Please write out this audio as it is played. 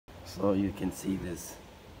So you can see this,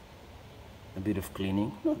 a bit of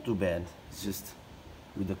cleaning, not too bad, it's just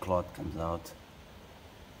with the cloth comes out.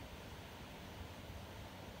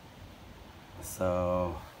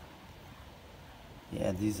 So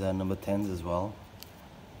yeah, these are number 10s as well.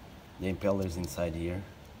 The impeller's inside here.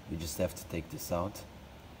 You just have to take this out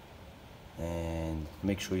and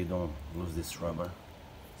make sure you don't lose this rubber.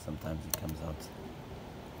 Sometimes it comes out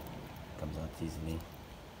easily.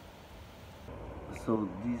 So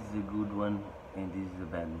this is a good one and this is a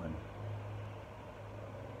bad one.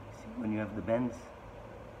 See, when you have the bends,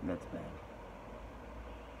 that's bad.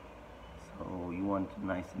 So you want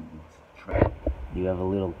nice and straight. You have a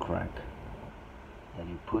little crack that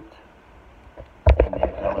you put, and the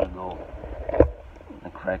impeller go a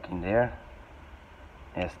crack in there,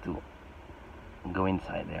 has to go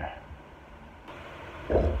inside there.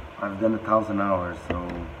 I've done 1,000 hours, so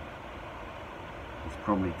it's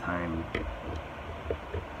probably time. You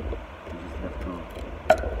just have to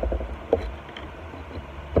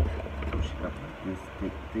push it up like this.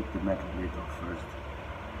 Take the metal bit off first.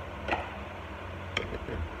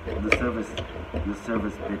 The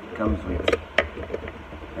service bit comes with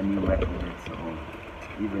a new metal bit, so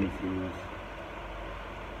even if you use,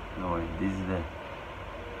 no worry, this is the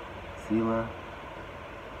sealer,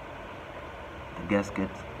 the gasket.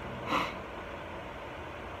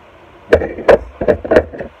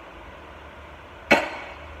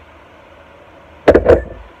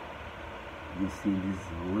 You see this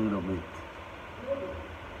a little bit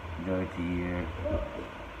dirty here.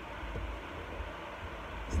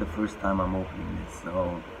 It's the first time I'm opening this,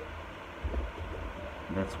 so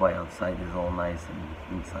that's why outside is all nice and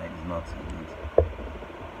inside is not so good.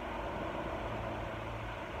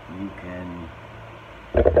 You can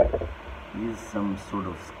use some sort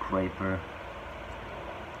of scraper.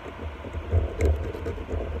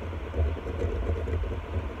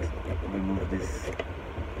 Remove this.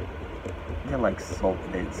 They're like salt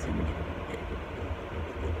beds.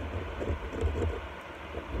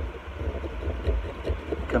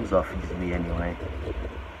 It comes off easily anyway.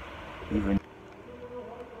 Even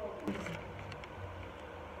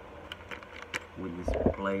with this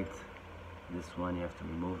plate, this one you have to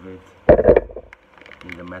remove it.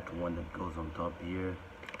 And the metal one that goes on top here.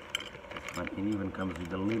 This one, it even comes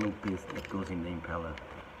with a little piece that goes in the impeller.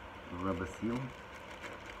 The rubber seal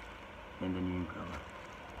and the new impeller.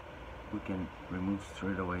 We can remove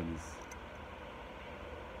straight away this.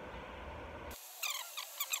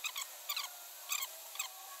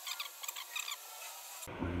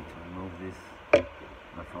 We need to remove this. I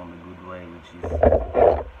found a good way, which is just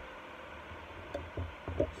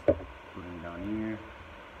putting down here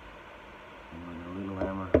and with a little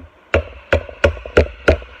hammer.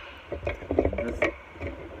 It does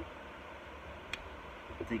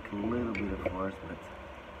take a little bit of force, but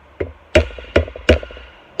then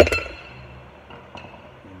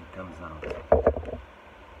it comes out.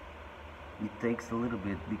 It takes a little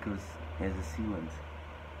bit because as a sealant,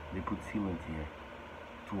 they put sealant here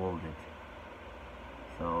to hold it.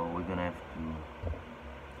 So we're gonna have to,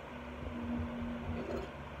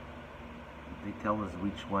 they tell us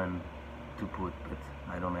which one to put, but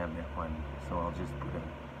I don't have that one, so I'll just put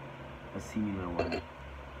a similar one.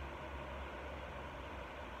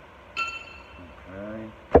 Okay.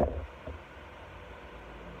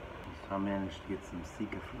 So I managed to get some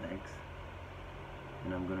Sika flags,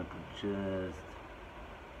 and I'm gonna put just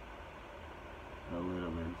a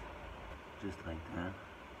little bit, just like that.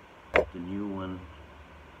 The new one,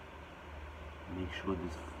 make sure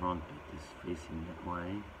this front bit is facing that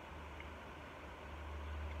way.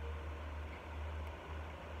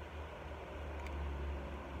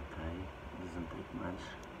 Okay, doesn't take much.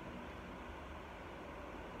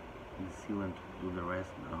 The sealant will do the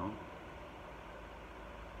rest now.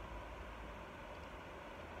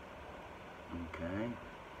 Okay.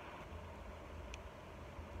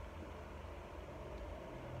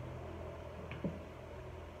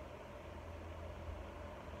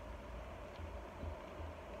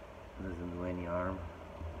 Doesn't do any harm,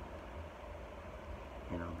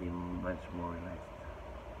 and I'll be much more relaxed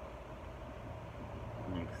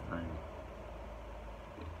next time.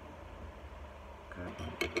 Okay.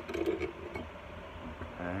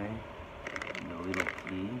 Okay. And a little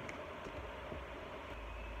key.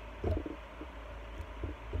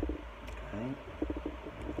 Okay.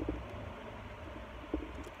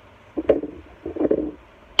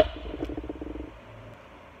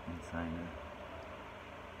 Inside there.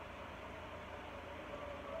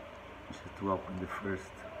 Just to open the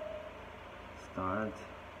first start,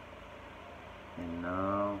 and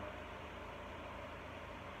now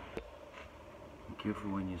be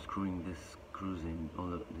careful when you're screwing this screws in.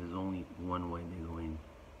 There's only only one way they go in.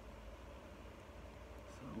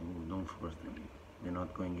 So don't force them. If they're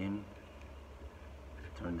not going in,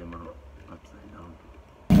 turn them upside down.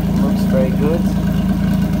 Looks very good.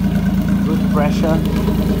 Good pressure.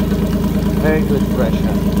 Very good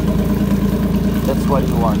pressure. That's what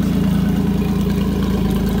you want.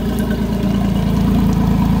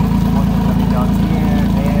 Water coming down here,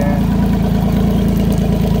 there.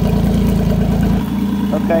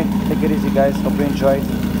 Okay, take it easy guys. Hope you enjoyed.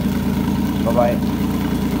 Bye bye.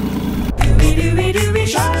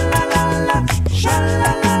 Sha-la-la-la,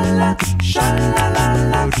 sha-la-la-la,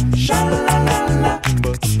 sha-la-la-la, sha-la-la-la.